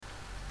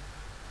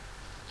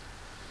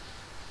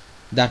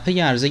در پی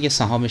عرضه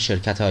سهام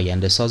شرکت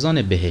آینده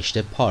سازان بهشت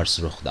پارس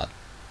رخ داد.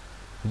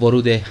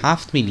 ورود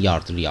 7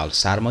 میلیارد ریال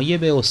سرمایه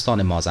به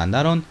استان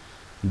مازندران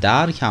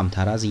در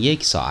کمتر از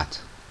 1 ساعت.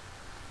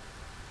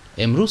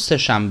 امروز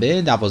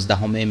سه‌شنبه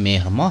 12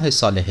 مهر ماه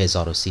سال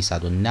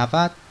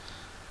 1390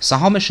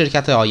 سهام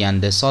شرکت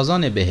آینده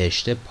سازان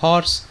بهشت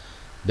پارس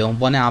به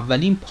عنوان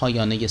اولین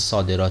پایانه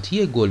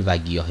صادراتی گل و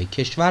گیاه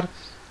کشور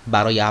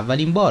برای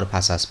اولین بار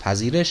پس از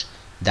پذیرش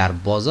در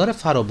بازار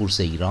فرابورس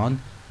ایران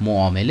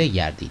معامله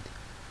گردید.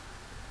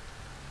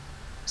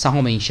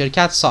 سهام این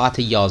شرکت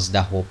ساعت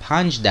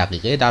 11:05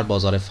 در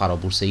بازار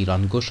فرابورس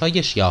ایران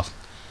گشایش یافت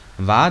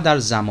و در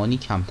زمانی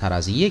کمتر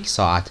از 1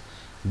 ساعت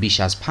بیش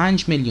از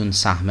 5 میلیون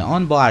سهم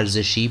آن با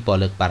ارزشی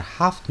بالغ بر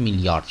 7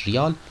 میلیارد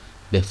ریال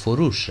به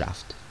فروش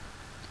رفت.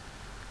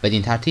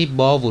 بدین ترتیب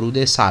با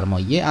ورود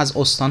سرمایه از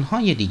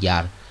استانهای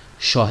دیگر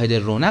شاهد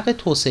رونق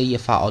توسعه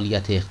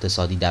فعالیت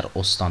اقتصادی در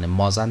استان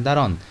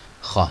مازندران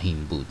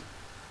خواهیم بود.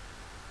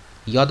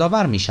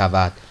 یادآور می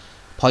شود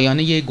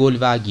پایانه گل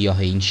و گیاه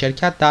این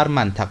شرکت در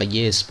منطقه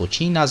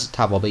اسپوچین از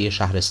توابع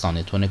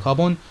شهرستان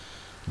تونکابون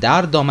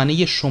در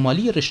دامنه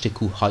شمالی رشته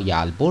کوههای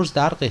البرز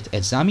در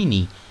قطعه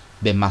زمینی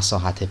به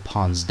مساحت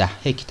 15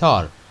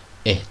 هکتار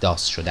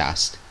احداث شده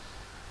است.